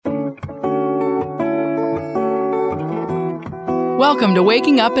Welcome to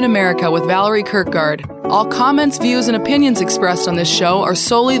Waking Up in America with Valerie Kirkgard. All comments, views, and opinions expressed on this show are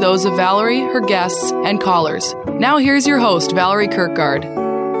solely those of Valerie, her guests, and callers. Now here's your host, Valerie Kirkgard.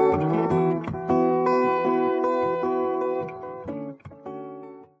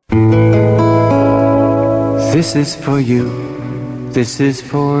 This is for you. This is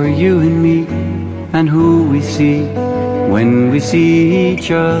for you and me, and who we see when we see each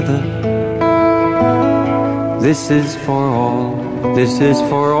other. This is for all. This is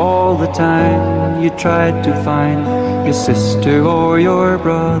for all the time you tried to find your sister or your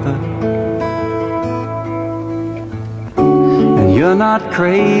brother. And you're not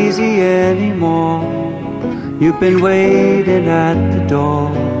crazy anymore. You've been waiting at the door.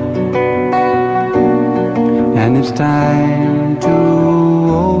 And it's time to open.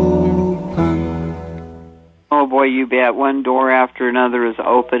 Oh boy, you bet. One door after another is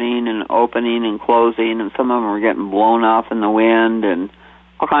opening and closing, and some of them are getting blown off in the wind, and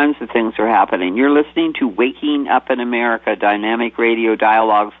all kinds of things are happening. You're listening to Waking Up in America, dynamic radio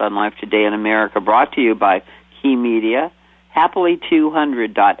dialogues on life today in America, brought to you by Key Media,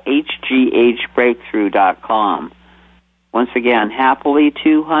 happily200.hghbreakthrough.com. Once again,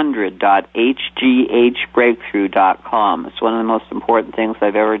 happily200.hghbreakthrough.com. It's one of the most important things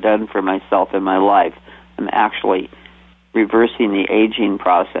I've ever done for myself in my life. I'm actually reversing the aging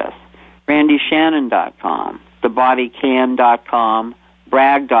process. RandyShannon.com, TheBodyCan.com,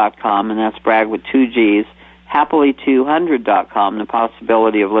 Brag.com, and that's Brag with two G's, Happily200.com, the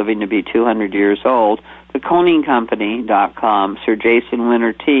possibility of living to be 200 years old, TheConingCompany.com, Sir Jason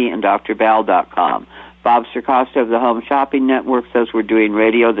Winter Tea, and DrBal.com. Bob Circosta of the Home Shopping Network says we're doing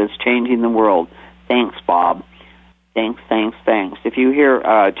radio that's changing the world. Thanks, Bob. Thanks. If you hear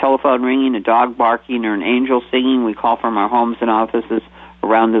a telephone ringing, a dog barking, or an angel singing, we call from our homes and offices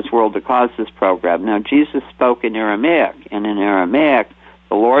around this world to cause this program. Now, Jesus spoke in Aramaic, and in Aramaic,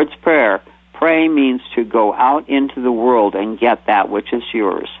 the Lord's Prayer, pray means to go out into the world and get that which is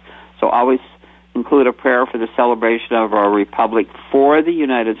yours. So always include a prayer for the celebration of our republic for the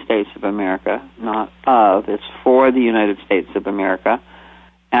United States of America, not of, it's for the United States of America.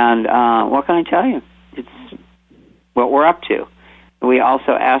 And what can I tell you? It's what we're up to. We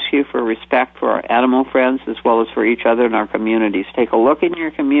also ask you for respect for our animal friends as well as for each other in our communities. Take a look in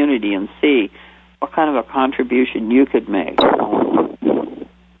your community and see what kind of a contribution you could make.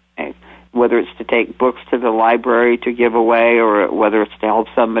 Whether it's to take books to the library to give away, or whether it's to help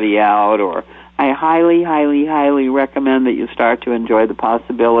somebody out, or I highly, highly, highly recommend that you start to enjoy the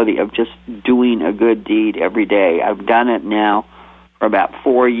possibility of just doing a good deed every day. I've done it now for about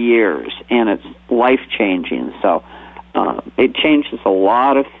 4 years, and it's life-changing. So it changes a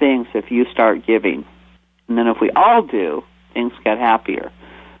lot of things if you start giving. And then if we all do, things get happier.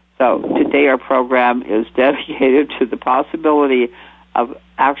 So today our program is dedicated to the possibility of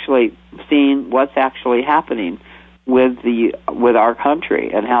actually seeing what's actually happening with our country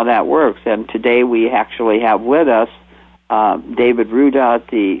and how that works. And today we actually have with us David Rudot,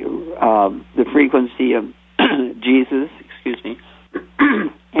 the Frequency of Jesus,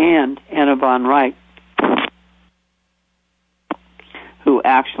 and Anna von Reich, who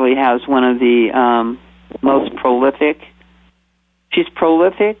actually has one of the most prolific. She's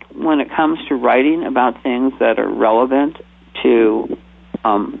prolific when it comes to writing about things that are relevant to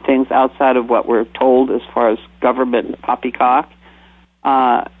things outside of what we're told as far as government poppycock.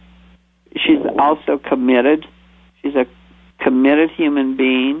 She's also committed. She's a committed human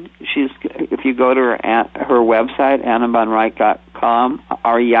being. If you go to her website, AnnaVonReich.com,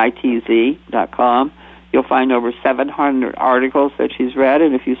 REITZ.com, you'll find over 700 articles that she's read,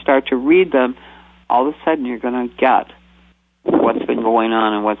 and if you start to read them, all of a sudden you're going to get what's been going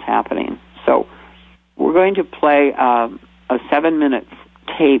on and what's happening. So we're going to play a 7-minute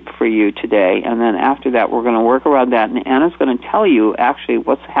tape for you today, and then after that we're going to work around that, and Anna's going to tell you actually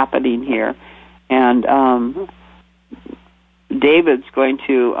what's happening here, and David's going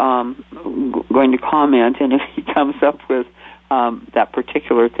to comment, and if he comes up with that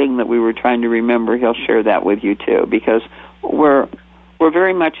particular thing that we were trying to remember, he'll share that with you too, because we're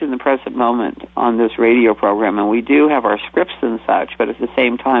very much in the present moment on this radio program, and we do have our scripts and such, but at the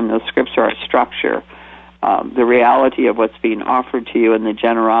same time those scripts are our structure. The reality of what's being offered to you and the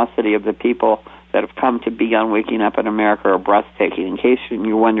generosity of the people that have come to be on Waking Up in America are breathtaking. In case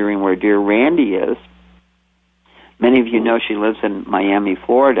you're wondering where dear Randy is, many of you know she lives in Miami,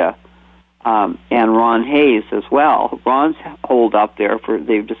 Florida, and Ron Hayes as well. Ron's holed up there,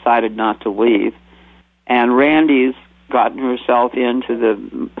 they've decided not to leave, and Randy's gotten herself into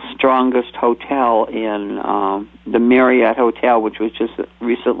the strongest hotel in the Marriott Hotel, which was just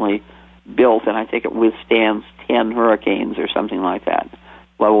recently built, and I think it withstands 10 hurricanes or something like that,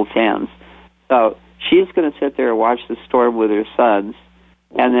 level 10s. So she's going to sit there and watch the storm with her sons,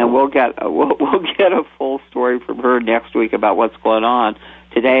 and then we'll get a full story from her next week about what's going on.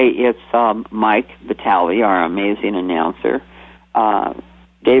 Today it's Mike Vitale, our amazing announcer,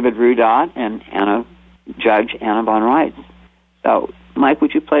 David Rudot, and Judge Anna Von Reitz. So, Mike,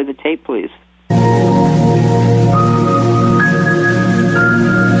 would you play the tape, please? The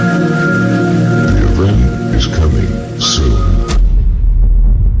event is coming soon.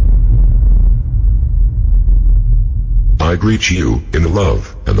 I greet you in the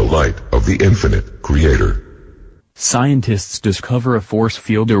love and the light of the infinite Creator. Scientists discover a force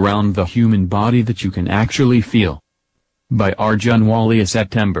field around the human body that you can actually feel. By Arjun Walia,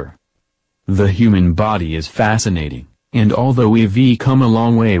 September. The human body is fascinating, and although we've come a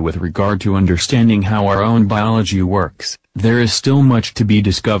long way with regard to understanding how our own biology works, there is still much to be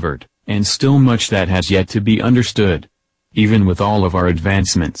discovered, and still much that has yet to be understood. Even with all of our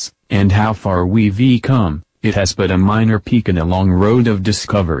advancements, and how far we've come, it has but a minor peak in a long road of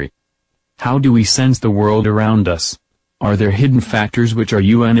discovery. How do we sense the world around us? Are there hidden factors which are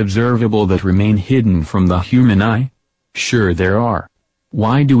unobservable that remain hidden from the human eye? Sure there are.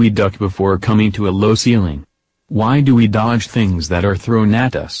 Why do we duck before coming to a low ceiling? Why do we dodge things that are thrown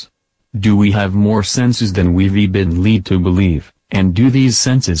at us? Do we have more senses than we've been led to believe, and do these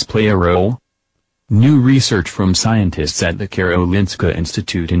senses play a role? New research from scientists at the Karolinska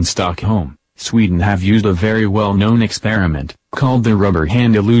Institute in Stockholm, Sweden have used a very well-known experiment, called the rubber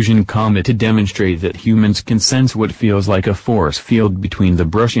hand illusion comet, to demonstrate that humans can sense what feels like a force field between the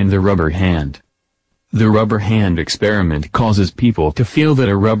brush and the rubber hand. The rubber hand experiment causes people to feel that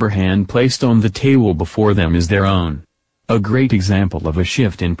a rubber hand placed on the table before them is their own. A great example of a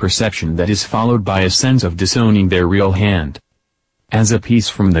shift in perception that is followed by a sense of disowning their real hand. As a piece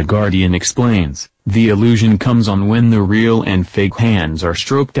from The Guardian explains, the illusion comes on when the real and fake hands are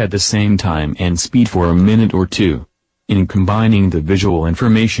stroked at the same time and speed for a minute or two. In combining the visual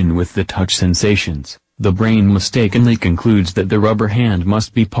information with the touch sensations, the brain mistakenly concludes that the rubber hand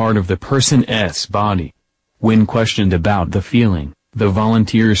must be part of the person's body. When questioned about the feeling, the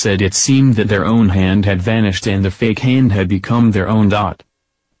volunteer said it seemed that their own hand had vanished and the fake hand had become their own.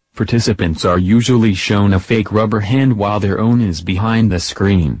 Participants are usually shown a fake rubber hand while their own is behind the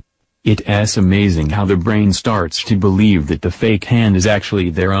screen. It's amazing how the brain starts to believe that the fake hand is actually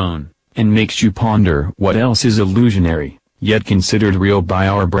their own, and makes you ponder what else is illusionary, yet considered real by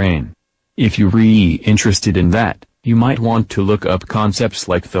our brain. If you're really interested in that, you might want to look up concepts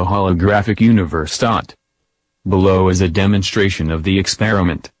like the holographic universe. Below is a demonstration of the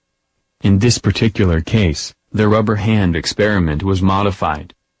experiment. In this particular case, the rubber hand experiment was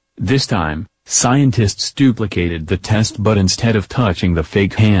modified. This time, scientists duplicated the test, but instead of touching the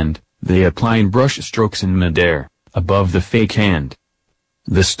fake hand, they applied brush strokes in midair, above the fake hand.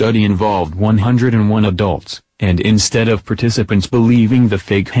 The study involved 101 adults, and instead of participants believing the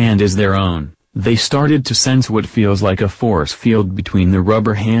fake hand is their own, they started to sense what feels like a force field between the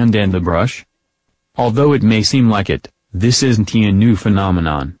rubber hand and the brush. Although it may seem like it, this isn't a new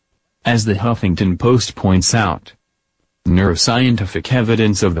phenomenon. As the Huffington Post points out, neuroscientific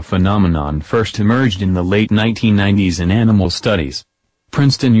evidence of the phenomenon first emerged in the late 1990s in animal studies.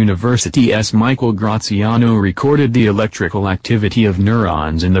 Princeton University's Michael Graziano recorded the electrical activity of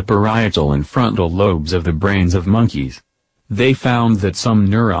neurons in the parietal and frontal lobes of the brains of monkeys. They found that some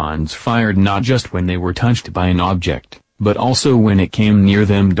neurons fired not just when they were touched by an object, but also when it came near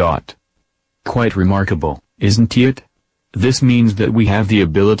them. Quite remarkable, isn't it? This means that we have the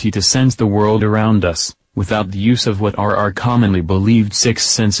ability to sense the world around us, without the use of what are our commonly believed six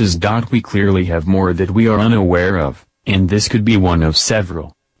senses. We clearly have more that we are unaware of, and this could be one of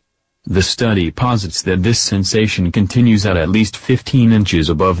several. The study posits that this sensation continues at least 15 inches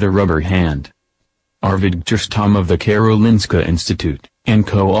above the rubber hand. Arvid Gerstam of the Karolinska Institute, and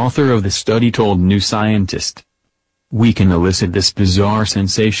co-author of the study, told New Scientist, "We can elicit this bizarre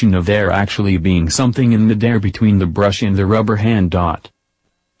sensation of there actually being something in midair between the brush and the rubber hand.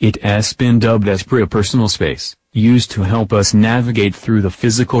 It has been dubbed as personal space, used to help us navigate through the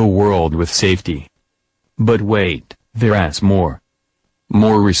physical world with safety. But wait, there's more.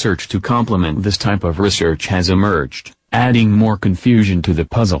 More research to complement this type of research has emerged, adding more confusion to the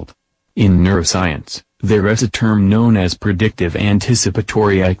puzzle. In neuroscience, there is a term known as predictive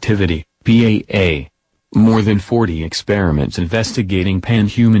anticipatory activity, PAA. More than 40 experiments investigating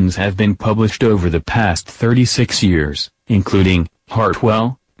panhumans have been published over the past 36 years, including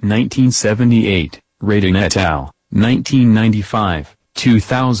Hartwell, 1978, Radin et al., 1995,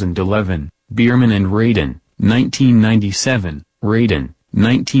 2011, Bierman and Radin, 1997, Radin,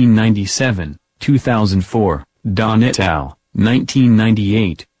 1997, 2004, Don et al.,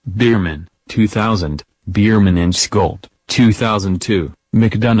 1998, Bierman, 2000, Bierman and Skolt, 2002,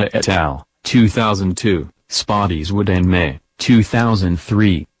 McDonough et al., 2002, Spottiswoode and May,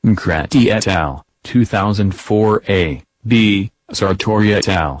 2003, Mkrati et al., 2004 A, B, Sartori et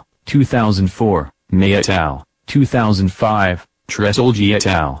al., 2004, May et al., 2005, Tresolji et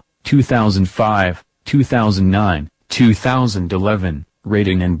al., 2005, 2009, 2011,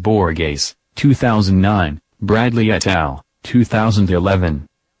 Radin and Borges, 2009, Bradley et al., 2011.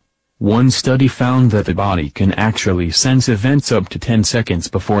 One study found that the body can actually sense events up to 10 seconds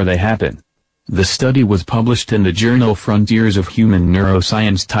before they happen. The study was published in the journal Frontiers of Human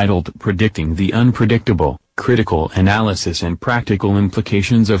Neuroscience titled Predicting the Unpredictable, Critical Analysis and Practical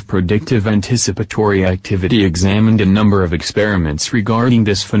Implications of Predictive Anticipatory Activity. Examined a number of experiments regarding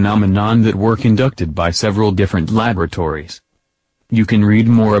this phenomenon that were conducted by several different laboratories. You can read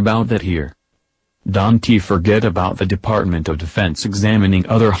more about that here. Don't forget about the Department of Defense examining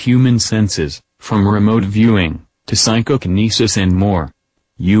other human senses, from remote viewing, to psychokinesis and more.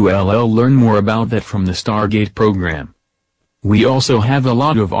 You'll learn more about that from the Stargate program. We also have a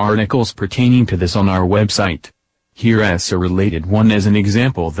lot of articles pertaining to this on our website. Here's a related one as an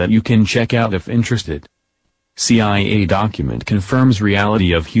example that you can check out if interested. CIA document confirms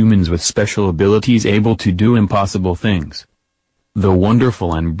reality of humans with special abilities able to do impossible things. The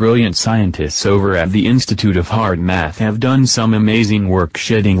wonderful and brilliant scientists over at the Institute of Heart Math have done some amazing work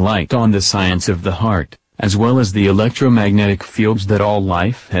shedding light on the science of the heart, as well as the electromagnetic fields that all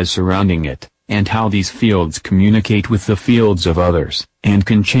life has surrounding it, and how these fields communicate with the fields of others, and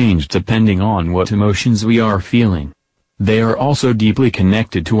can change depending on what emotions we are feeling. They are also deeply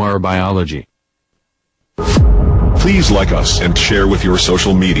connected to our biology. Please like us and share with your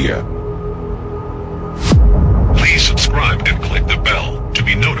social media. Please subscribe and click the bell to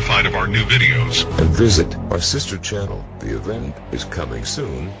be notified of our new videos. And visit our sister channel. The event is coming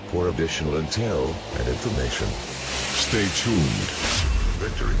soon for additional intel and information. Stay tuned.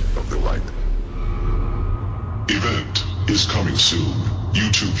 Victory of the Light. Event is coming soon.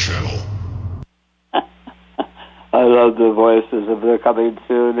 YouTube channel. I love the voices of "They're Coming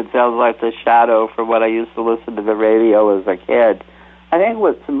Soon." It sounds like the Shadow from when I used to listen to the radio as a kid. I think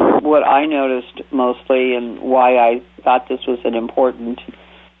what I noticed mostly, and why I thought this was an important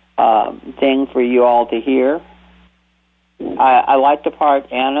thing for you all to hear, I like the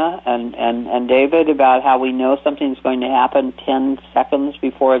part, Anna and David, about how we know something's going to happen 10 seconds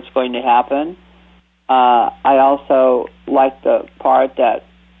before it's going to happen. I also like the part that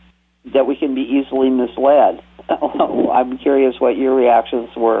we can be easily misled. I'm curious what your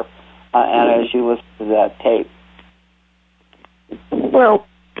reactions were, Anna, as you listened to that tape. Well,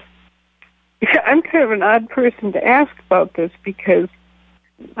 I'm kind of an odd person to ask about this because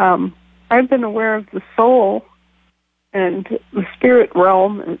I've been aware of the soul and the spirit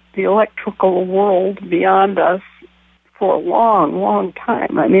realm and the electrical world beyond us for a long, long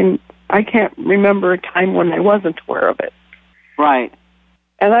time. I mean, I can't remember a time when I wasn't aware of it. Right.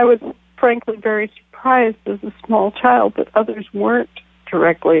 And I was, frankly, very surprised as a small child that others weren't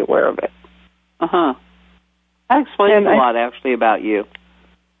directly aware of it. Uh-huh. That explains a lot, actually, about you.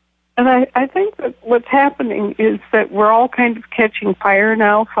 And I think that what's happening is that we're all kind of catching fire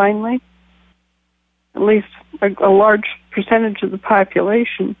now, finally. At least a large percentage of the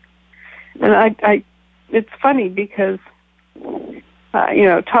population. And it's funny because,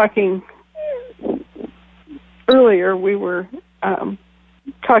 talking earlier, we were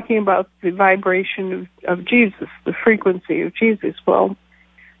talking about the vibration of Jesus, the frequency of Jesus. Well,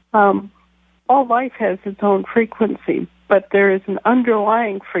 all life has its own frequency, but there is an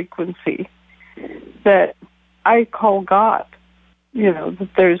underlying frequency that I call God. That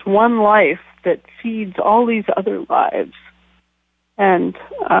there's one life that feeds all these other lives. And,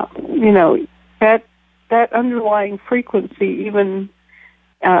 that underlying frequency even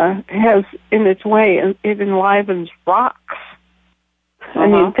has in its way, it enlivens rocks. Uh-huh. I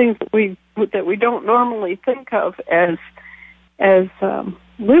mean, things that we don't normally think of as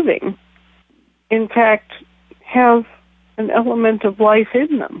living, in fact, have an element of life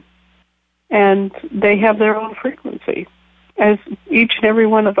in them. And they have their own frequency, as each and every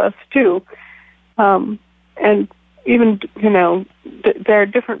one of us do. And even, there are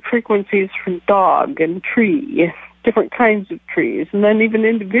different frequencies for dog and tree, different kinds of trees, and then even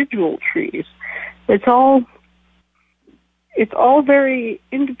individual trees. It's all very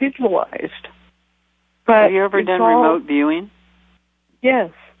individualized. But have you ever done remote viewing?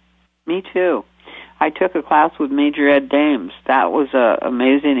 Yes. Me too. I took a class with Major Ed Dames. That was an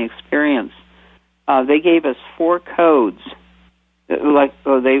amazing experience. They gave us 4 codes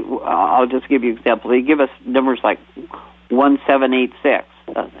I'll just give you an example. They give us numbers like 1786,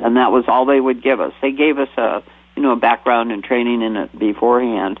 and that was all they would give us. They gave us a background and training in it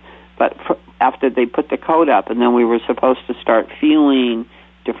beforehand, but after they put the code up, and then we were supposed to start feeling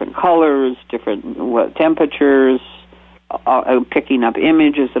different colors, different temperatures, picking up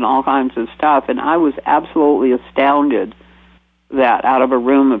images and all kinds of stuff, and I was absolutely astounded that out of a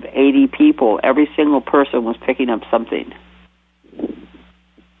room of 80 people, every single person was picking up something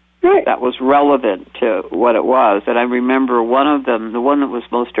that was relevant to what it was. And I remember one of them, the one that was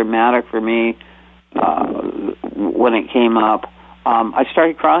most dramatic for me when it came up, I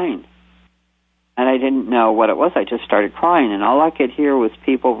started crying. And I didn't know what it was. I just started crying, and all I could hear was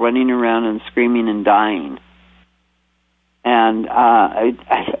people running around and screaming and dying. And I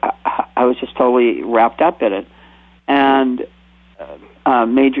was just totally wrapped up in it. And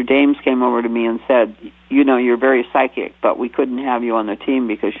Major Dames came over to me and said, you're very psychic, but we couldn't have you on the team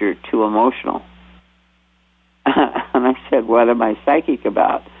because you're too emotional. And I said, what am I psychic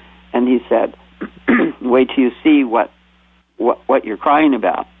about? And he said, wait till you see what you're crying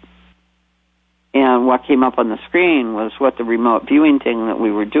about. And what came up on the screen was what the remote viewing thing that we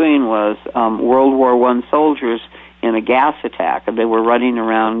were doing was World War I soldiers in a gas attack, and they were running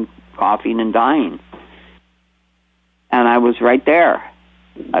around coughing and dying. And I was right there.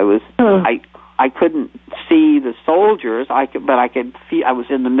 I couldn't see the soldiers, but I could feel. I was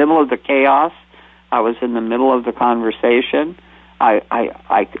in the middle of the chaos. I was in the middle of the conversation.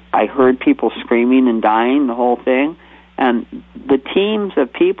 I heard people screaming and dying, the whole thing. And the teams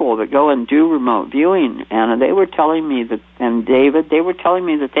of people that go and do remote viewing, Anna, they were telling me that, and David, they were telling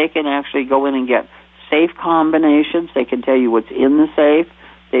me that they can actually go in and get safe combinations. They can tell you what's in the safe.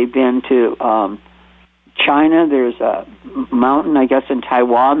 They've been to China. There's a mountain, I guess, in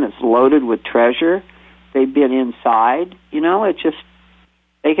Taiwan that's loaded with treasure. They've been inside. It's just,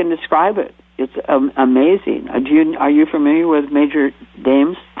 they can describe it. It's amazing. Are you familiar with Major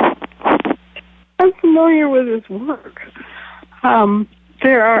Dames? I'm familiar with his work.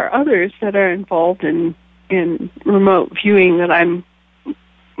 There are others that are involved in remote viewing that I'm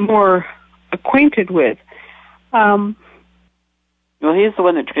more acquainted with. Well, he's the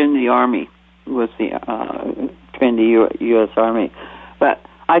one that trained the Army, trained the U.S. Army. But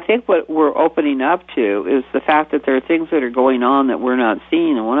I think what we're opening up to is the fact that there are things that are going on that we're not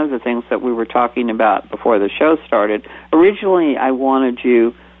seeing. And one of the things that we were talking about before the show started, originally I wanted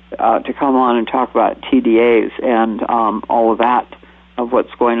you to come on and talk about TDAs and all of that, of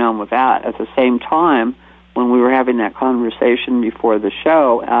what's going on with that. At the same time, when we were having that conversation before the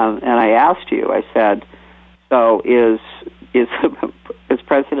show, and I asked you, I said, so is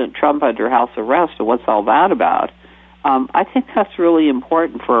President Trump under house arrest, and what's all that about? I think that's really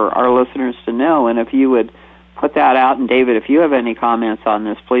important for our listeners to know, and if you would put that out, and David, if you have any comments on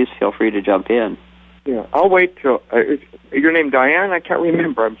this, please feel free to jump in. Yeah, I'll wait till... is your name Diane? I can't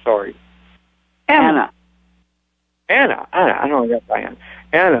remember. I'm sorry. Anna. I know I got Diane.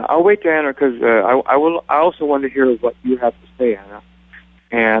 Anna, I'll wait to Anna because I also want to hear what you have to say, Anna.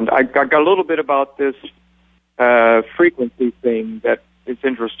 And I got a little bit about this frequency thing that it's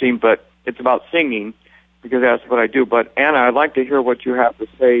interesting, but it's about singing because that's what I do. But Anna, I'd like to hear what you have to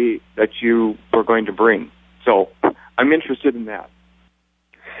say that you were going to bring. So I'm interested in that.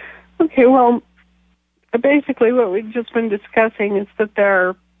 Okay, well, basically what we've just been discussing is that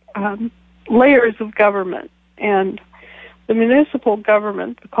there are layers of government, and the municipal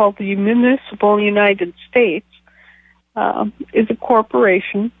government, called the Municipal United States, is a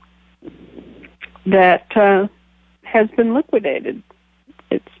corporation that has been liquidated.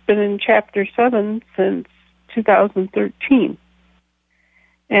 It's been in Chapter 7 since 2013.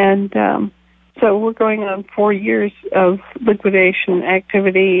 And so we're going on 4 years of liquidation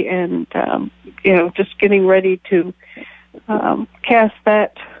activity and, just getting ready to cast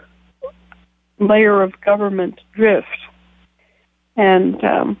that layer of government drift. And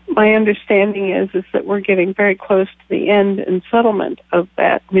my understanding is that we're getting very close to the end and settlement of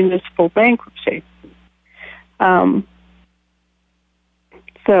that municipal bankruptcy.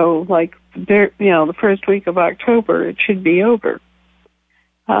 So, like, the first week of October, it should be over.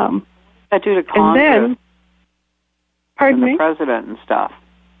 Due to Congress, and then, pardon me? The president and stuff.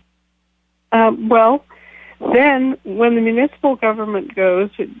 Well, then when the municipal government goes,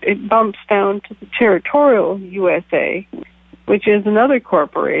 it bumps down to the territorial USA, which is another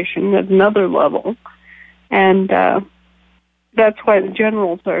corporation at another level, and that's why the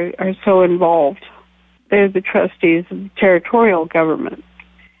generals are so involved. They're the trustees of the territorial government.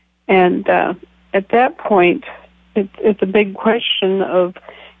 And at that point, it's a big question of,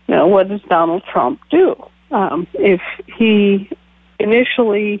 what does Donald Trump do? If he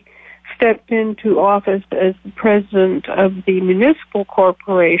initially stepped into office as the president of the municipal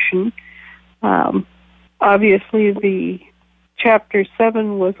corporation. Obviously, the Chapter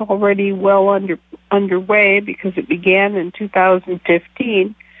 7 was already well underway because it began in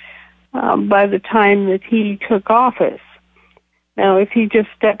 2015 by the time that he took office. Now, if he just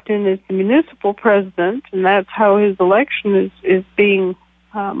stepped in as the municipal president, and that's how his election is being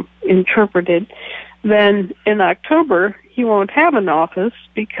interpreted, then in October he won't have an office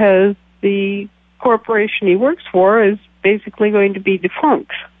because the corporation he works for is basically going to be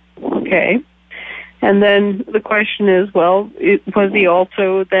defunct. Okay? And then the question is, well, was he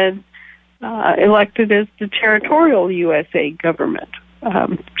also then elected as the territorial USA government?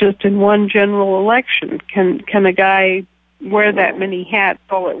 Just in one general election, can a guy wear that many hats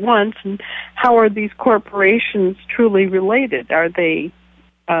all at once? And how are these corporations truly related? Are they,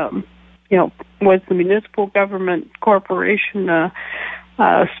 was the municipal government corporation a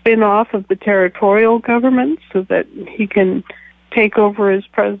spin-off of the territorial government so that he can take over as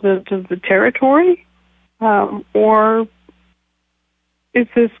president of the territory? Or is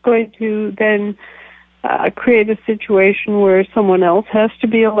this going to then create a situation where someone else has to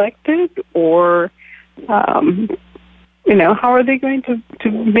be elected? Or, how are they going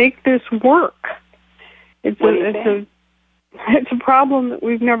to make this work? It's a problem that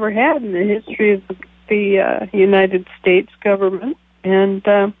we've never had in the history of the United States government, and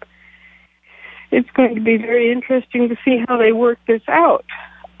it's going to be very interesting to see how they work this out.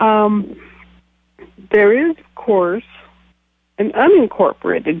 There is, of course, an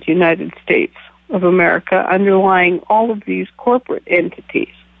unincorporated United States of America underlying all of these corporate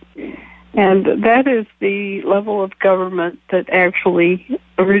entities. And that is the level of government that actually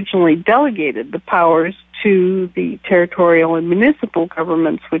originally delegated the powers to the territorial and municipal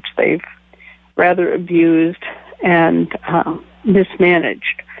governments, which they've rather abused and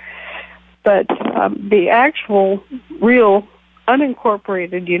mismanaged. But the actual, real,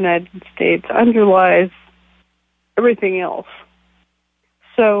 unincorporated United States underlies everything else.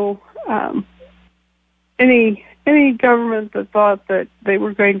 So any government that thought that they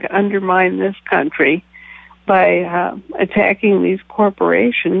were going to undermine this country by attacking these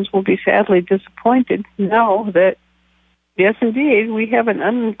corporations will be sadly disappointed to know that, yes, indeed, we have an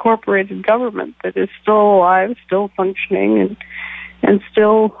unincorporated government that is still alive, still functioning, and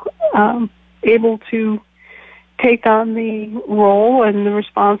still able to take on the role and the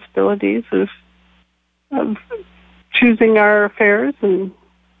responsibilities of choosing our affairs and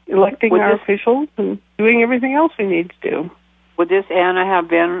electing our officials and doing everything else we need to do. Would this, Anna, have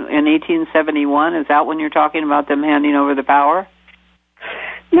been in 1871? Is that when you're talking about them handing over the power?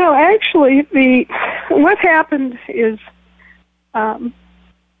 No, actually, what happened is, we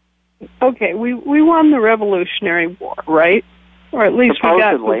won the Revolutionary War, right? Or at least supposedly, we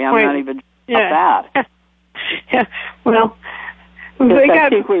got to the point. I'm not even that. Yeah, well, I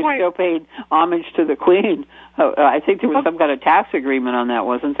think we still paid homage to the Queen. I think there was some kind of tax agreement on that,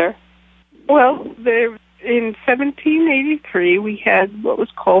 wasn't there? Well, in 1783, we had what was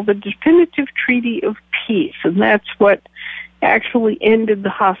called the Definitive Treaty of Peace, and that's what actually ended the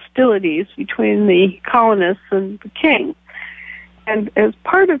hostilities between the colonists and the king. And as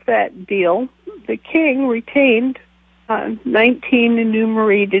part of that deal, the king retained 19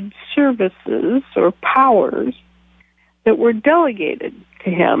 enumerated services or powers that were delegated to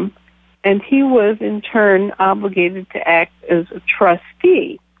him, and he was in turn obligated to act as a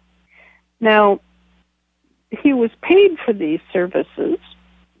trustee. Now, he was paid for these services,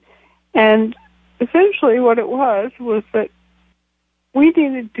 and essentially what it was that we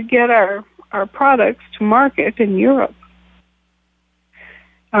needed to get our products to market in Europe.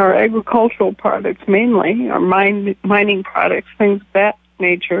 Our agricultural products mainly, our mining products, things of that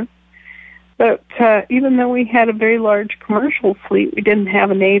nature. But even though we had a very large commercial fleet, we didn't have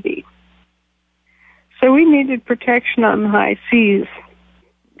a navy. So we needed protection on the high seas.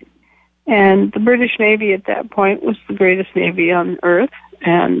 And the British Navy at that point was the greatest navy on earth,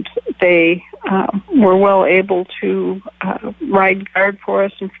 and they were well able to ride guard for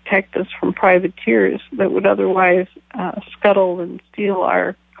us and protect us from privateers that would otherwise scuttle and steal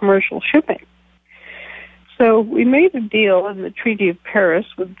our commercial shipping. So we made a deal in the Treaty of Paris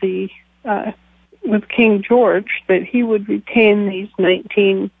with King George that he would retain these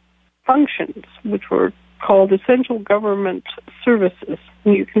 19 functions, which were called essential government services.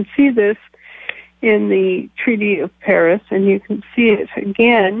 And you can see this in the Treaty of Paris, and you can see it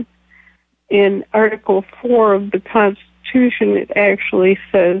again in Article 4 of the Constitution. It actually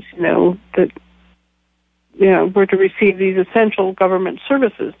says, that we're to receive these essential government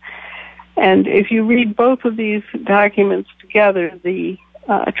services. And if you read both of these documents together, the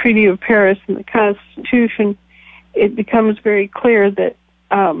Treaty of Paris and the Constitution, it becomes very clear that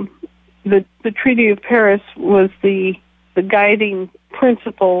the Treaty of Paris was the guiding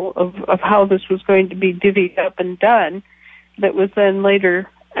principle of how this was going to be divvied up and done, that was then later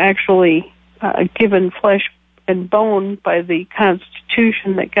actually given flesh and bone by the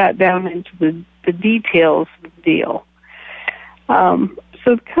Constitution that got down into the details of the deal.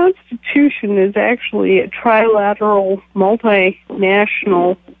 So the Constitution is actually a trilateral,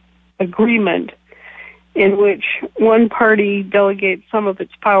 multinational agreement in which one party delegates some of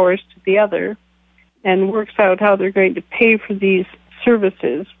its powers to the other and works out how they're going to pay for these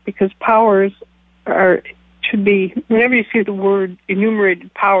services, because powers should be, whenever you see the word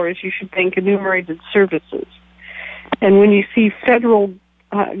enumerated powers, you should think enumerated services. And when you see federal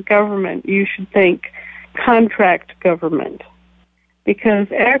government, you should think contract government, because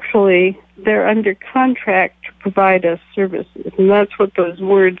actually they're under contract to provide us services. And that's what those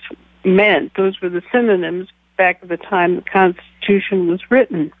words meant. Those were the synonyms back at the time the Constitution was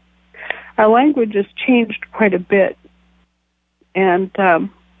written. Our language has changed quite a bit. And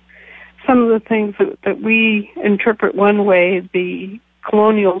some of the things that we interpret one way, the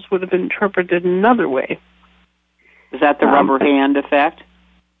colonials would have interpreted another way. Is that the rubber hand effect?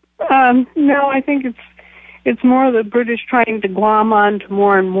 No, I think it's more the British trying to glom on to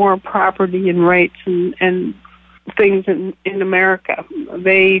more and more property and rights and things in America.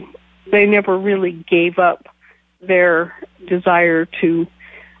 They never really gave up their desire to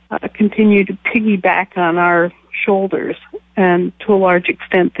continue to piggyback on our shoulders, and to a large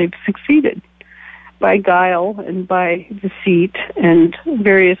extent they've succeeded by guile and by deceit and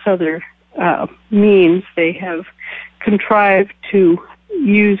various other means. They have contrived to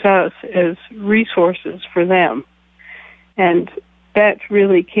use us as resources for them. And that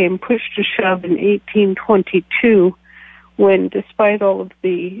really came push to shove in 1822, when, despite all of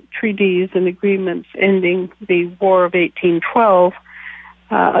the treaties and agreements ending the War of 1812,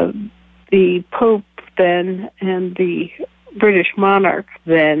 the Pope then and the British monarch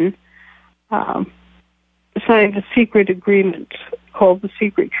then signed a secret agreement called the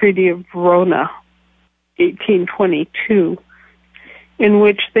Secret Treaty of Verona, 1822, in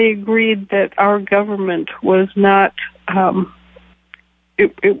which they agreed that our government was not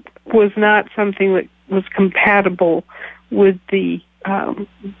it was not something that was compatible with the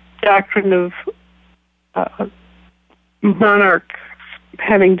doctrine of monarchs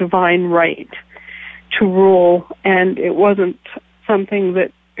having divine right to rule, and it wasn't something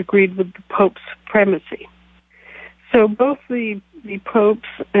that agreed with the Pope's supremacy. So both the popes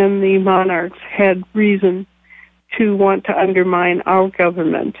and the monarchs had reason to want to undermine our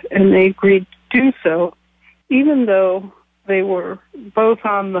government, and they agreed to do so, even though they were both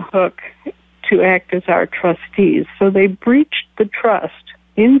on the hook to act as our trustees. So they breached the trust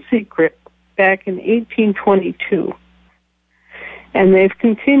in secret back in 1822, and they've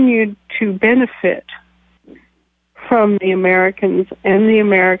continued to benefit from the Americans and the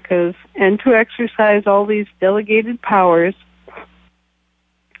Americas, and to exercise all these delegated powers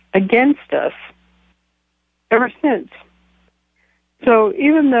against us ever since. So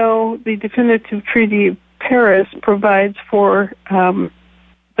even though the definitive Treaty of Paris provides for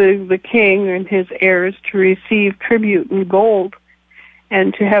the king and his heirs to receive tribute in gold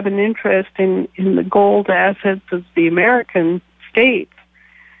and to have an interest in the gold assets of the American states,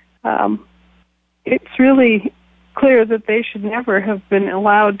 it's really clear that they should never have been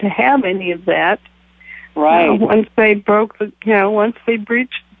allowed to have any of that. Right. Once they broke once they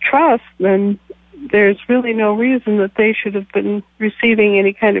breached the trust, then there's really no reason that they should have been receiving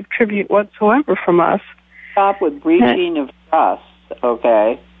any kind of tribute whatsoever from us. Stop with breaching of trust,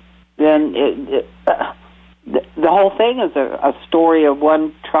 okay? Then the whole thing is a story of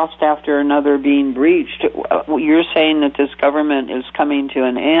one trust after another being breached. You're saying that this government is coming to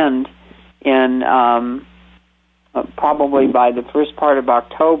an end in probably by the first part of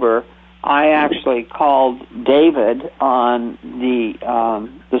October. I actually called David on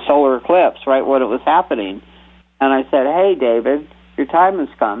the solar eclipse, right when it was happening, and I said, "Hey, David, your time has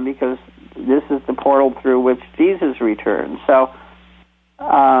come, because this is the portal through which Jesus returns." So,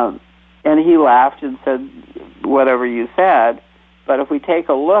 and he laughed and said, "Whatever you said." But if we take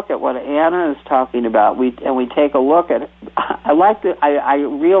a look at what Anna is talking about, we take a look at, I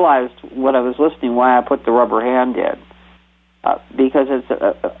realized when I was listening why I put the rubber hand in. Because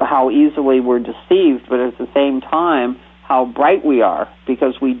it's how easily we're deceived, but at the same time, how bright we are,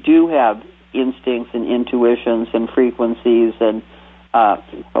 because we do have instincts and intuitions and frequencies, and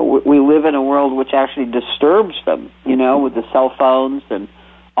we live in a world which actually disturbs them, with the cell phones and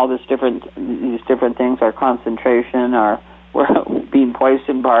all these different things, our concentration, we're being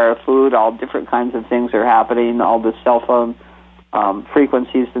poisoned by our food, all different kinds of things are happening, all the cell phone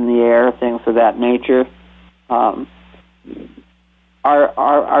frequencies in the air, things of that nature. Our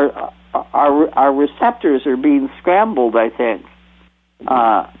receptors are being scrambled, I think,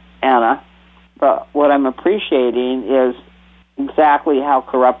 Anna. But what I'm appreciating is exactly how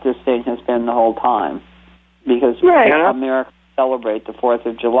corrupt this thing has been the whole time. Because Americans celebrate the 4th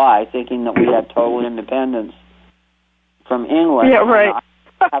of July thinking that we had total independence from England. Yeah, right.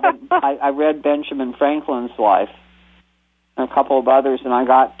 I read Benjamin Franklin's life and a couple of others, and I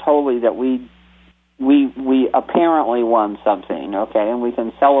got totally that we apparently won something, okay, and we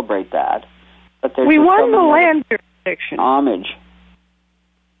can celebrate that. But we won the land jurisdiction. Homage.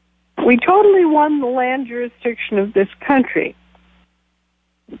 We totally won the land jurisdiction of this country.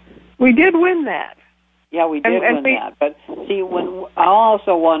 We did win that. Yeah, we did win that. But see, when I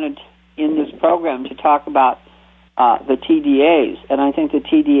also wanted in this program to talk about the TDAs, and I think the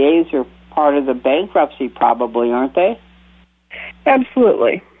TDAs are part of the bankruptcy, probably, aren't they?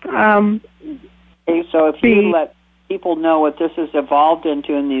 Absolutely. Okay, so if you let people know what this has evolved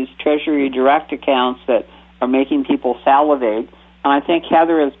into in these Treasury Direct accounts that are making people salivate, and I think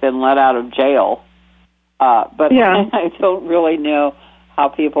Heather has been let out of jail, but I don't really know how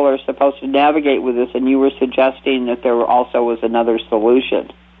people are supposed to navigate with this, and you were suggesting that there also was another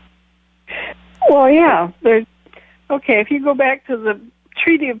solution. Well, yeah. If you go back to the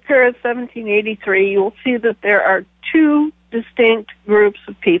Treaty of Paris, 1783, you'll see that there are two distinct groups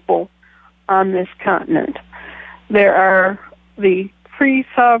of people on this continent. There are the free,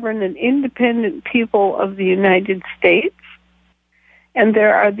 sovereign, and independent people of the United States, and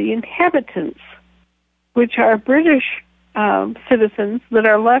there are the inhabitants, which are British citizens that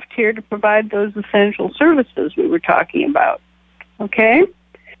are left here to provide those essential services we were talking about. Okay?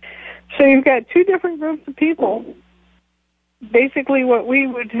 So you've got two different groups of people. Basically what we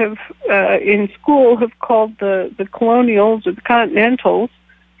would have in school have called the colonials or the continentals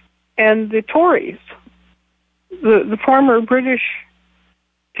and the Tories. The former British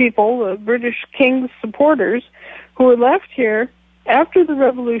people, the British King's supporters, who were left here after the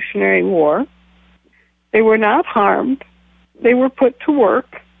Revolutionary War. They were not harmed. They were put to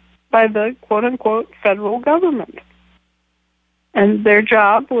work by the quote-unquote federal government. And their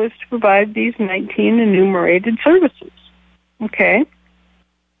job was to provide these 19 enumerated services. Okay,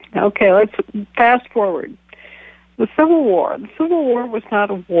 let's fast forward. The Civil War. The Civil War was not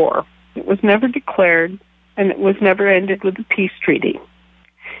a war. It was never declared, and it was never ended with a peace treaty.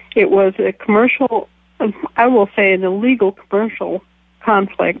 It was a commercial, I will say an illegal commercial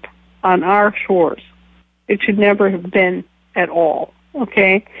conflict on our shores. It should never have been at all,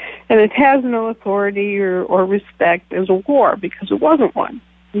 okay? And it has no authority or respect as a war because it wasn't one.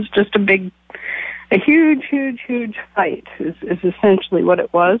 It was just a huge fight is essentially what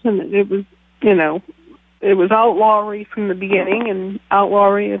it was, and it was, it was outlawry from the beginning and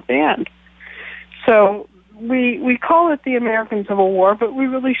outlawry at the end. So we call it the American Civil War, but we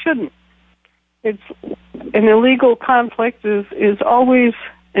really shouldn't. It's an illegal conflict is always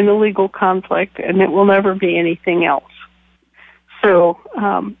an illegal conflict, and it will never be anything else. So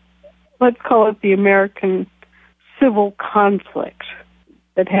let's call it the American Civil Conflict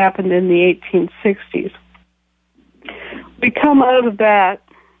that happened in the 1860s. We come out of that,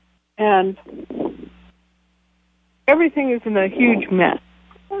 and everything is in a huge mess.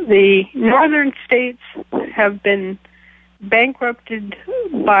 The northern states have been bankrupted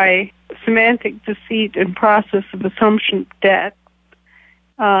by semantic deceit and process of assumption of debt.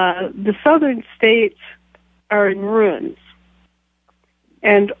 The southern states are in ruins.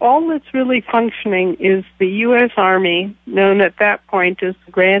 And all that's really functioning is the U.S. Army, known at that point as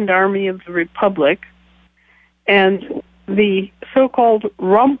the Grand Army of the Republic, and the so-called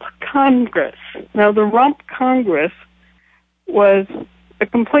Rump Congress. Now, the Rump Congress was a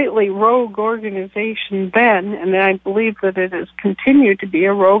completely rogue organization then, and I believe that it has continued to be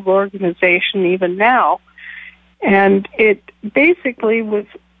a rogue organization even now. And it basically was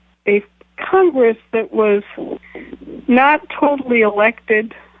a Congress that was not totally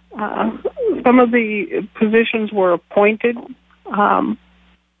elected. Some of the positions were appointed.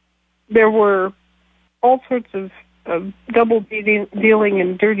 There were all sorts of double dealing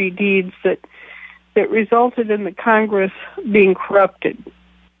and dirty deeds that resulted in the Congress being corrupted,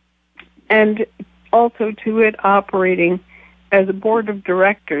 and also to it operating as a board of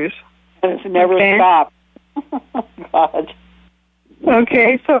directors. And it's never stopped. God.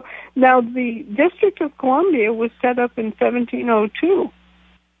 Okay, so now the District of Columbia was set up in 1702.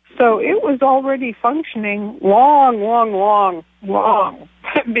 So it was already functioning long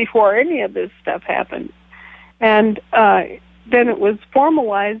before any of this stuff happened. And then it was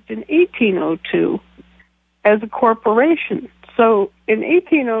formalized in 1802 as a corporation. So in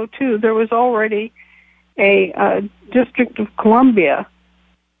 1802, there was already a District of Columbia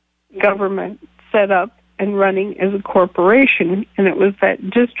government set up and running as a corporation, and it was that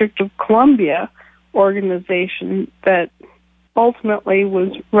District of Columbia organization that ultimately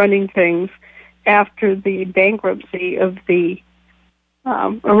was running things after the bankruptcy of the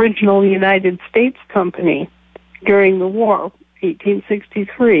original United States Company during the war,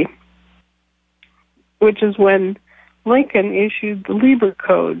 1863, which is when Lincoln issued the Lieber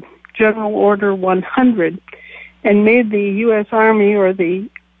Code, General Order 100, and made the U.S. Army, or the,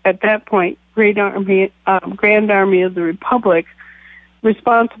 at that point, Grand Army of the Republic,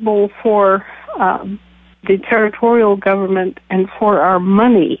 responsible for the territorial government and for our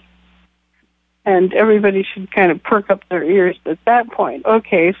money. And everybody should kind of perk up their ears at that point.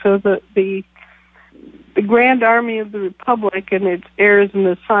 Okay, so the Grand Army of the Republic and its heirs and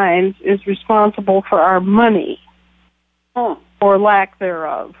assigns is responsible for our money, or lack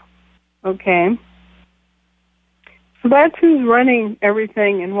thereof. Okay? So that's who's running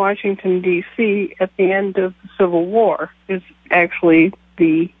everything in Washington, D.C. at the end of the Civil War, is actually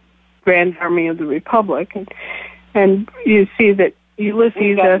the Grand Army of the Republic. And you see that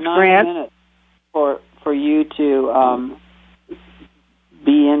Ulysses S. Grant... 9 minutes for you to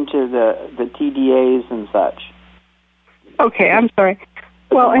be into the TDAs and such. Okay, I'm sorry.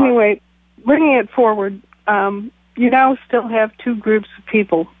 Well, anyway, bringing it forward, you now still have two groups of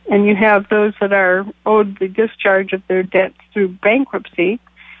people, and you have those that are owed the discharge of their debts through bankruptcy,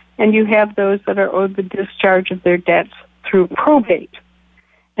 and you have those that are owed the discharge of their debts through probate.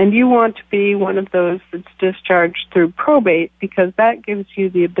 And you want to be one of those that's discharged through probate, because that gives you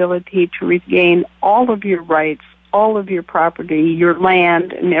the ability to regain all of your rights, all of your property, your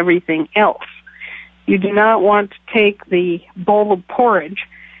land, and everything else. You do not want to take the bowl of porridge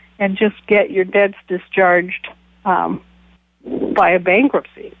and just get your debts discharged by a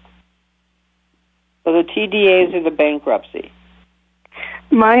bankruptcy. So the TDAs are the bankruptcy.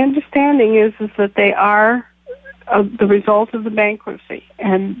 My understanding is that they are the result of the bankruptcy,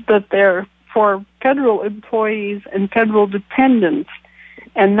 and that they're for federal employees and federal dependents,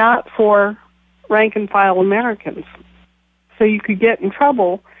 and not for rank-and-file Americans. So you could get in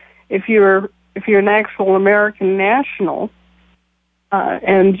trouble if you're an actual American national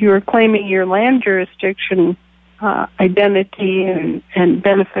and you're claiming your land jurisdiction identity and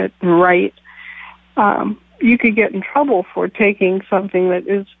benefit and right. You could get in trouble for taking something that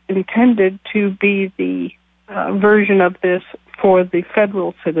is intended to be the version of this for the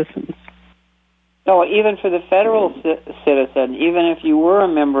federal citizens. So even for the federal citizen, even if you were a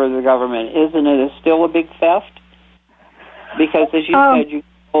member of the government, isn't it still a big theft? Because as you said, you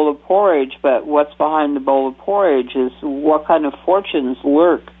bowl of porridge, but what's behind the bowl of porridge is what kind of fortunes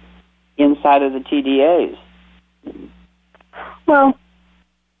lurk inside of the TDAs. Well,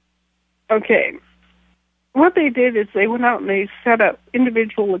 okay. What they did is they went out and they set up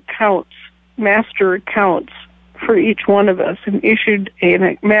individual accounts, master accounts, for each one of us, and issued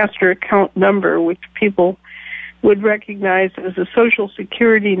a master account number, which people would recognize as a Social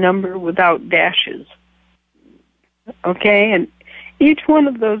Security number without dashes. Okay? And each one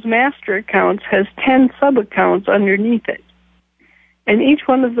of those master accounts has 10 sub-accounts underneath it. And each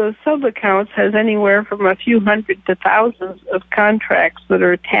one of those sub-accounts has anywhere from a few hundred to thousands of contracts that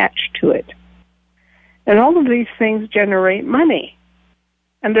are attached to it. And all of these things generate money,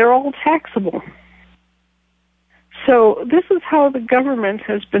 and they're all taxable. So this is how the government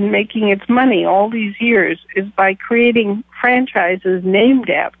has been making its money all these years, is by creating franchises named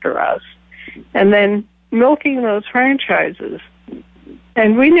after us and then milking those franchises.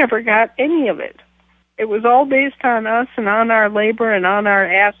 And we never got any of it. It was all based on us and on our labor and on our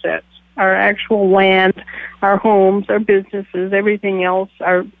assets, our actual land, our homes, our businesses, everything else,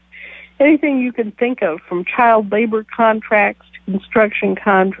 anything you can think of, from child labor contracts to construction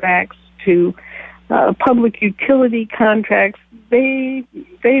contracts to public utility contracts. They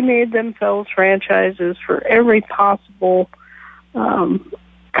made themselves franchises for every possible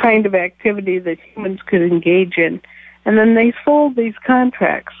kind of activity that humans could engage in. And then they sold these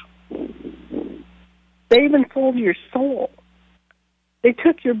contracts. They even sold your soul. They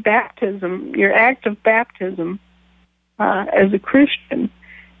took your baptism, your act of baptism as a Christian,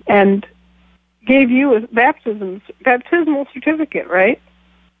 and gave you a baptismal certificate, right?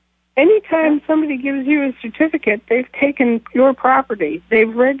 Anytime somebody gives you a certificate, they've taken your property.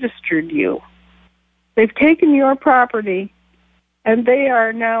 They've registered you. They've taken your property, and they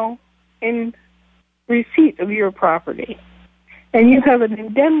are now in receipt of your property. and you have an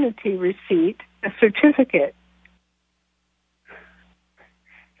indemnity receipt, a certificate.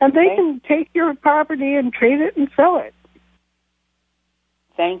 And they can take your property and trade it and sell it.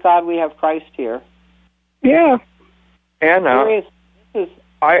 Thank God we have Christ here. Yeah. Anna,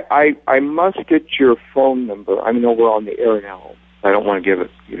 I must get your phone number. I know we're on the air now. I don't want to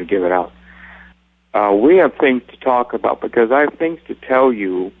give it out. We have things to talk about because I have things to tell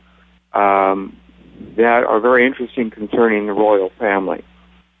you that are very interesting concerning the royal family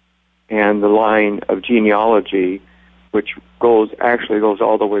and the line of genealogy, which actually goes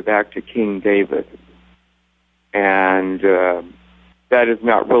all the way back to King David. And that is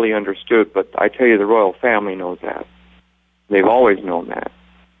not really understood, but I tell you, the royal family knows that. They've always known that.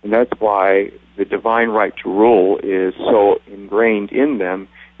 And that's why the divine right to rule is so ingrained in them.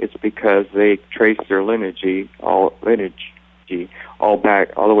 It's because they trace their lineage all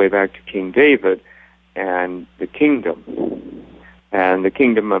the way back to King David and the kingdom. And the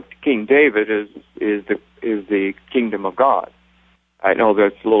kingdom of King David is the kingdom of God. I know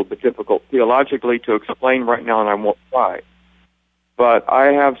that's a little bit difficult theologically to explain right now, and I won't try. But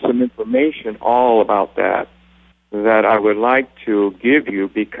I have some information all about that I would like to give you,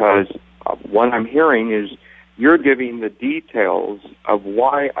 because what I'm hearing is you're giving the details of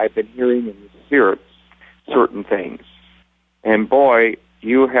why I've been hearing in the spirits certain things. And boy,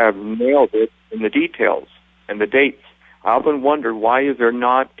 you have nailed it in the details and the dates. I often wondered, why is there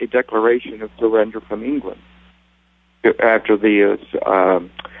not a declaration of surrender from England after the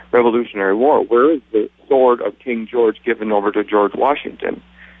Revolutionary War? Where is the sword of King George given over to George Washington?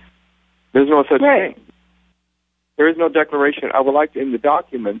 There's no such thing. There is no declaration. I would like to, in the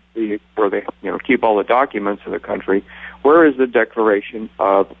documents, where they keep all the documents of the country, where is the declaration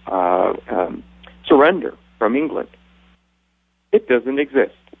of surrender from England? It doesn't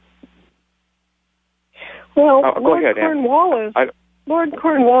exist. Well, go ahead, Lord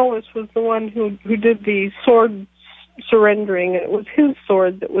Cornwallis was the one who did the sword surrendering, and it was his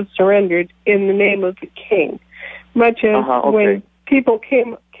sword that was surrendered in the name of the king. Much as when people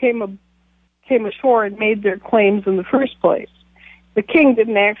came ashore and made their claims in the first place. The king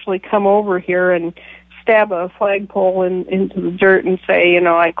didn't actually come over here and stab a flagpole into the dirt and say,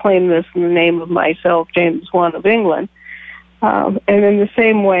 I claim this in the name of myself, James I of England. And in the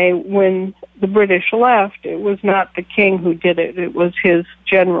same way, when the British left, it was not the king who did it. It was his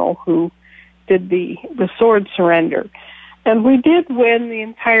general who did the sword surrender. And we did win the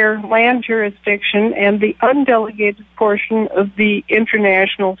entire land jurisdiction and the undelegated portion of the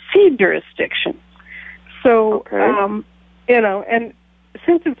international sea jurisdiction. So, and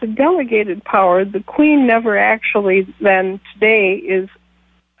since it's a delegated power, the Queen never actually then today is,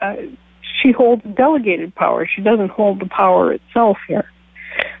 she holds delegated power. She doesn't hold the power itself here.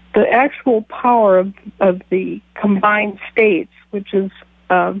 The actual power of the combined states, which is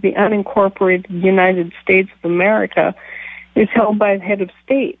the unincorporated United States of America, is held by the head of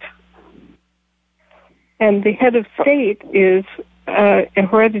state. And the head of state is a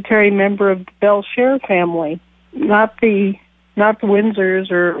hereditary member of the Belshire family, not the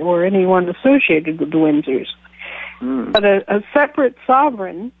Windsors or anyone associated with the Windsors, but a separate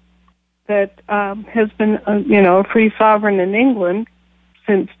sovereign that has been, a free sovereign in England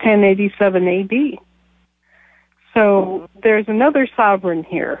since 1087 A.D. So there's another sovereign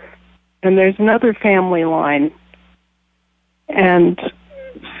here, and there's another family line. And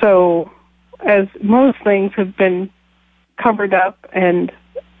so, as most things have been covered up and,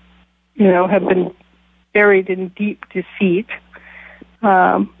 have been buried in deep deceit,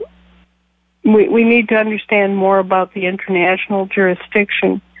 we need to understand more about the international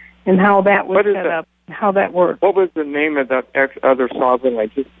jurisdiction and how that was set up and how that worked. What was the name of that other sovereign?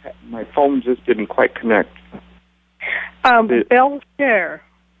 My phone just didn't quite connect. Belshire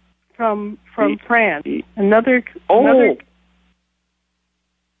from France. Another.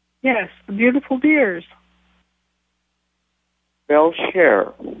 Yes, the beautiful deers.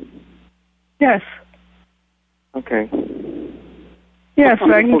 Belshire. Yes. Okay. Yes,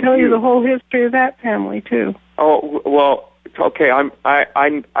 I can tell you the whole history of that family too. Oh well, okay.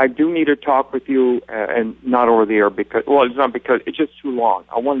 I do need to talk with you, and not over the air because it's not because it's just too long.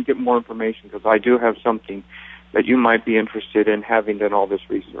 I want to get more information because I do have something that you might be interested in, having done all this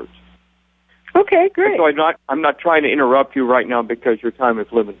research. Okay, great. So I'm not trying to interrupt you right now because your time is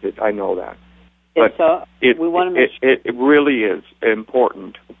limited. I know that. But we want to it really is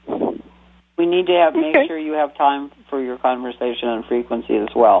important. We need to make sure you have time for your conversation on frequency as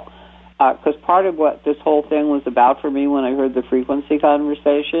well. Because part of what this whole thing was about for me when I heard the frequency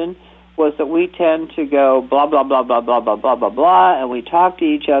conversation was that we tend to go blah, blah, blah, blah, blah, blah, blah, blah, blah, and we talk to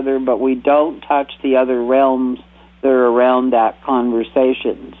each other, but we don't touch the other realms that are around that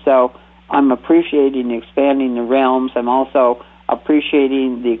conversation. So I'm appreciating expanding the realms. I'm also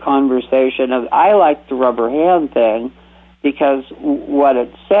appreciating the conversation of, I like the rubber hand thing, because what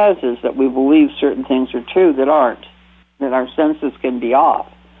it says is that we believe certain things are true that aren't, that our senses can be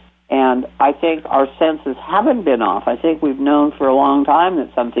off. And I think our senses haven't been off. I think we've known for a long time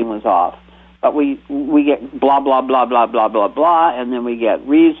that something was off. But we get blah, blah, blah, blah, blah, blah, blah, and then we get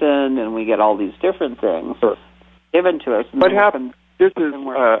reason, and we get all these different things given to us. What happened, this is,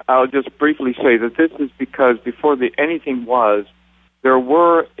 I'll just briefly say that this is because before anything was, there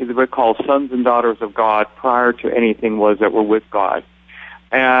were what we call sons and daughters of God prior to anything was that were with God.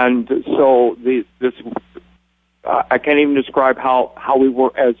 And so I can't even describe how we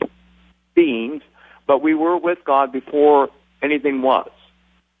were as beings, but we were with God before anything was.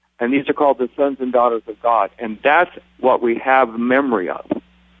 And these are called the sons and daughters of God. And that's what we have memory of.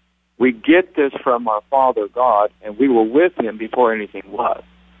 We get this from our Father God, and we were with Him before anything was.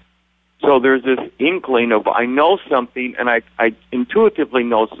 So there's this inkling of, I know something, and I intuitively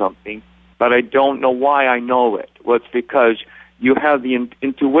know something, but I don't know why I know it. Well, it's because you have the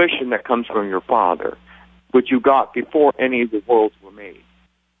intuition that comes from your Father, which you got before any of the worlds were made.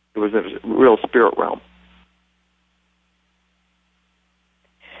 It was a real spirit realm.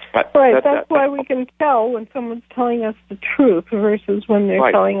 Right, that's why we can tell when someone's telling us the truth versus when they're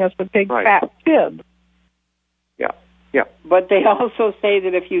telling us a big fat fib. Yeah. But they also say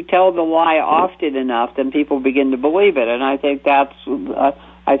that if you tell the lie often enough, then people begin to believe it, and I think that's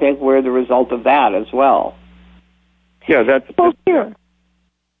we're the result of that as well. Yeah, that's sure.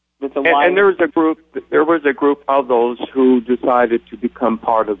 And there was a group of those who decided to become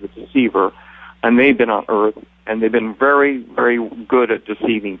part of the deceiver, and they've been on Earth, and they've been very, very good at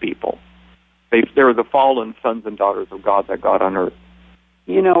deceiving people. They're the fallen sons and daughters of God that got on Earth.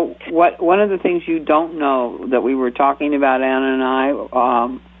 You know, one of the things you don't know that we were talking about, Anna and I,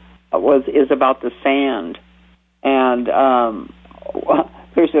 is about the sand. And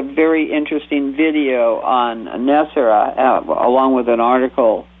there's a very interesting video on Nessera, along with an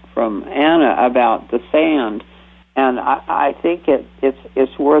article from Anna about the sand. And I think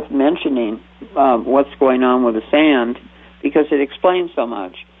it's worth mentioning what's going on with the sand, because it explains so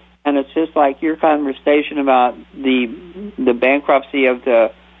much. And it's just like your conversation about the bankruptcy of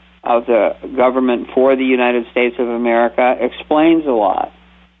the government for the United States of America explains a lot.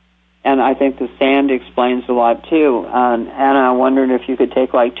 And I think the sand explains a lot too. Anna, I wondered if you could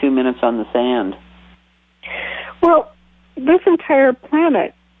take like 2 minutes on the sand. Well, this entire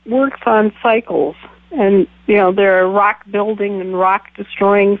planet works on cycles. And, there are rock building and rock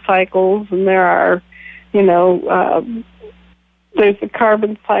destroying cycles, and there are, there's the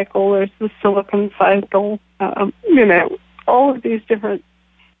carbon cycle, there's the silicon cycle, all of these different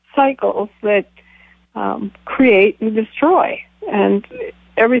cycles that create and destroy. And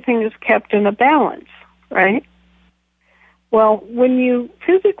everything is kept in a balance, right? Well, when you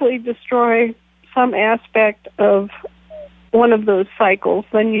physically destroy some aspect of one of those cycles,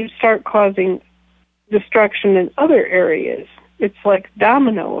 then you start causing destruction in other areas. It's like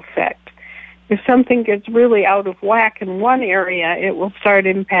domino effect. If something gets really out of whack in one area, it will start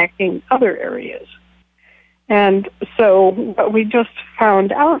impacting other areas. And so what we just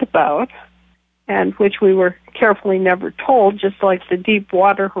found out about, and which we were carefully never told, just like the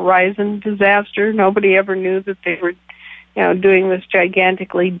Deepwater Horizon disaster, nobody ever knew that they were, doing this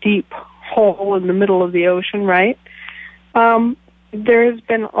gigantically deep hole in the middle of the ocean, right? There has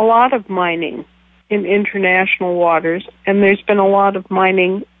been a lot of mining in international waters, and there's been a lot of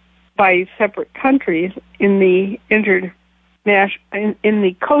mining by separate countries in the in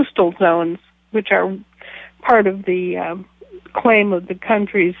the coastal zones, which are part of the claim of the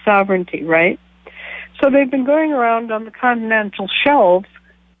country's sovereignty, right? So they've been going around on the continental shelves,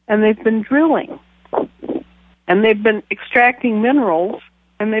 and they've been drilling, and they've been extracting minerals,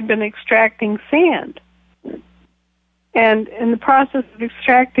 and they've been extracting sand. And in the process of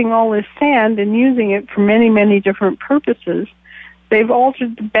extracting all this sand and using it for many, many different purposes, they've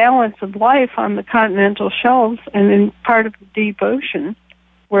altered the balance of life on the continental shelves and in part of the deep ocean,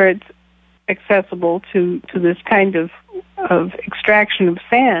 where it's accessible to this kind of extraction of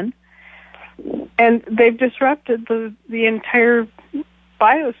sand. And they've disrupted the entire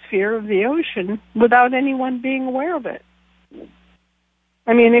biosphere of the ocean without anyone being aware of it.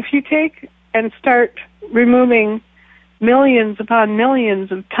 I mean, if you take and start removing millions upon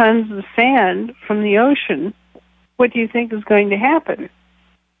millions of tons of sand from the ocean, what do you think is going to happen?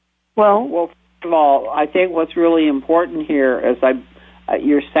 Well, first of all, I think what's really important here is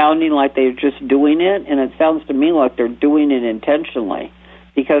you're sounding like they're just doing it, and it sounds to me like they're doing it intentionally.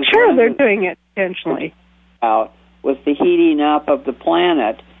 Because sure, they're doing it intentionally. was the heating up of the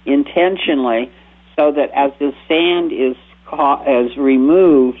planet intentionally, so that as the sand is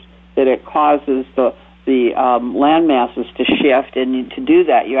removed, that it causes the land masses to shift, and to do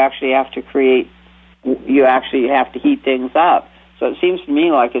that, you actually have to heat things up. So it seems to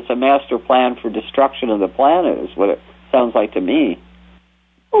me like it's a master plan for destruction of the planet, is what it sounds like to me.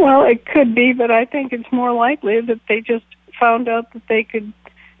 Well, it could be, but I think it's more likely that they just found out that they could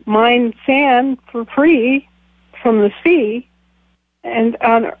mine sand for free from the sea, and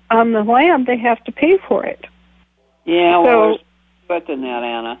on the land they have to pay for it. Yeah, well, there's more than that,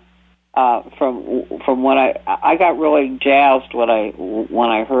 Anna. From what I got really jazzed when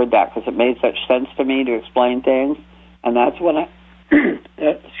I heard that, because it made such sense to me to explain things, and that's when I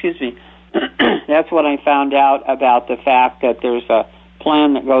excuse me. That's when I found out about the fact that there's a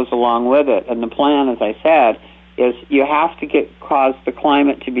plan that goes along with it, and the plan, as I said, is you have to cause the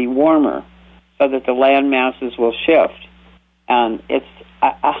climate to be warmer so that the land masses will shift. And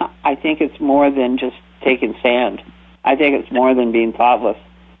I think it's more than just taking sand. I think it's more than being thoughtless.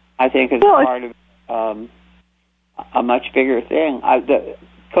 I think it's part of a much bigger thing.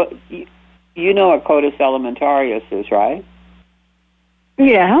 You know what Codex Alimentarius is, right?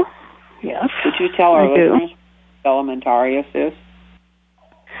 Yeah. Yes. Could you tell our listeners what Alimentarius is?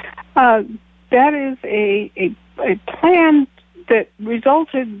 That is a plan that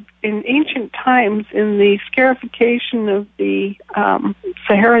resulted in ancient times in the scarification of the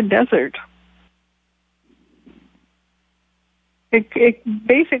Sahara Desert. It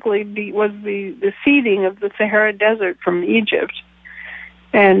basically was the seeding of the Sahara Desert from Egypt.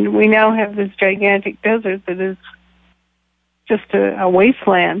 And we now have this gigantic desert that is just a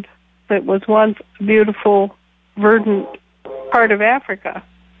wasteland that was once a beautiful, verdant part of Africa.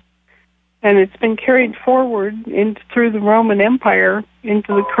 And it's been carried forward through the Roman Empire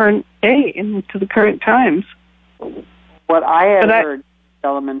into the current day, into the current times. What I had heard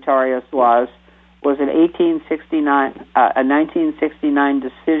Alimentarius was an 1969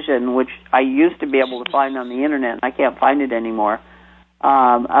 decision, which I used to be able to find on the internet, and I can't find it anymore,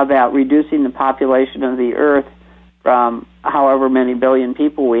 about reducing the population of the Earth from however many billion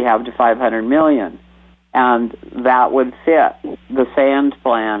people we have to 500 million. And that would fit the sand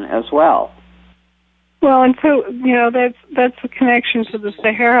plan as well. Well, and so, that's the connection to the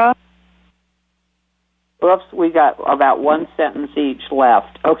Sahara. Oops, we got about one sentence each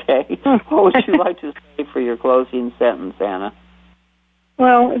left. Okay. What would you like to say for your closing sentence, Anna?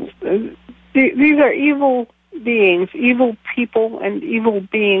 Well, these are evil beings, evil people and evil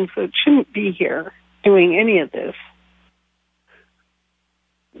beings that shouldn't be here doing any of this.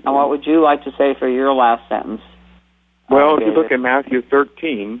 And what would you like to say for your last sentence? Well, if you look at Matthew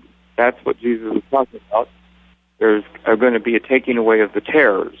 13, that's what Jesus is talking about. There's going to be a taking away of the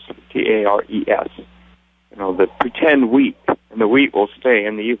tares, T-A-R-E-S. The pretend wheat, and the wheat will stay,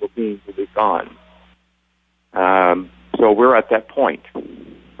 and the evil beings will be gone. So we're at that point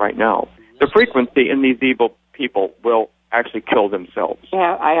right now. The frequency in these evil people will actually kill themselves.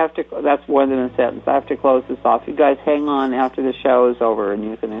 Yeah, I have to. That's more than a sentence. I have to close this off. You guys hang on after the show is over, and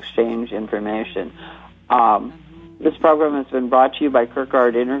you can exchange information. This program has been brought to you by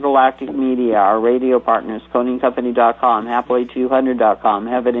Kirkgard Intergalactic Media, our radio partners, ConingCompany.com, Happily200.com,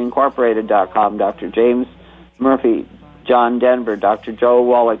 HeavenIncorporated.com, Dr. James Murphy, John Denver, Dr. Joe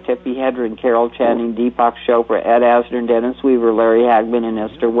Wallach, Tippi Hedren, Carol Channing, Deepak Chopra, Ed Asner, Dennis Weaver, Larry Hagman, and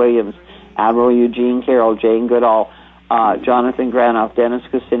Esther Williams, Admiral Eugene Carroll, Jane Goodall, Jonathan Granoff, Dennis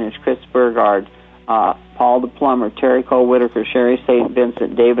Kucinich, Chris Burgard, Paul the Plumber, Terry Cole Whitaker, Sherry St.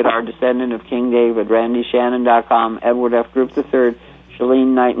 Vincent, David R. Descendant of King David, RandyShannon.com, Edward F. Group III,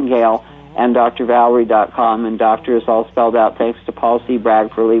 Shalene Nightingale, and DrValerie.com. And doctor is all spelled out. Thanks to Paul C.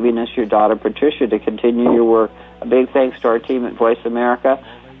 Bragg for leaving us, your daughter Patricia, to continue your work. A big thanks to our team at Voice America,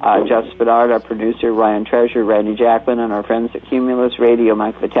 Jeff Spadard, our producer, Ryan Treasure, Randy Jackman, and our friends at Cumulus Radio,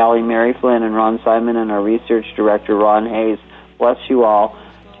 Mike Vitale, Mary Flynn, and Ron Simon, and our research director, Ron Hayes. Bless you all.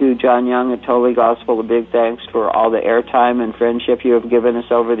 To John Young at Totally Gospel, a big thanks for all the airtime and friendship you have given us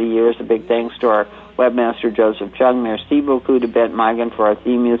over the years. A big thanks to our webmaster, Joseph Chung. Merci beaucoup to Bent Migan for our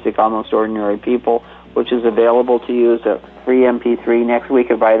theme music, Almost Ordinary People, which is available to you as a free MP3. Next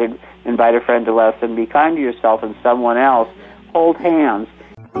week, invite a friend to listen. Be kind to yourself and someone else. Hold hands.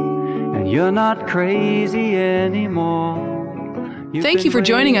 And you're not crazy anymore. Thank you for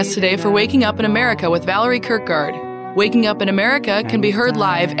joining us today for Waking Up in America with Valerie Kirkgard. Waking Up in America can be heard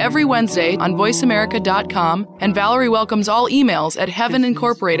live every Wednesday on voiceamerica.com, and Valerie welcomes all emails at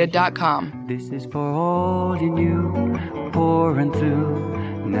heavenincorporated.com. This is for all you knew, pouring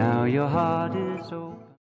through. Now your heart is open.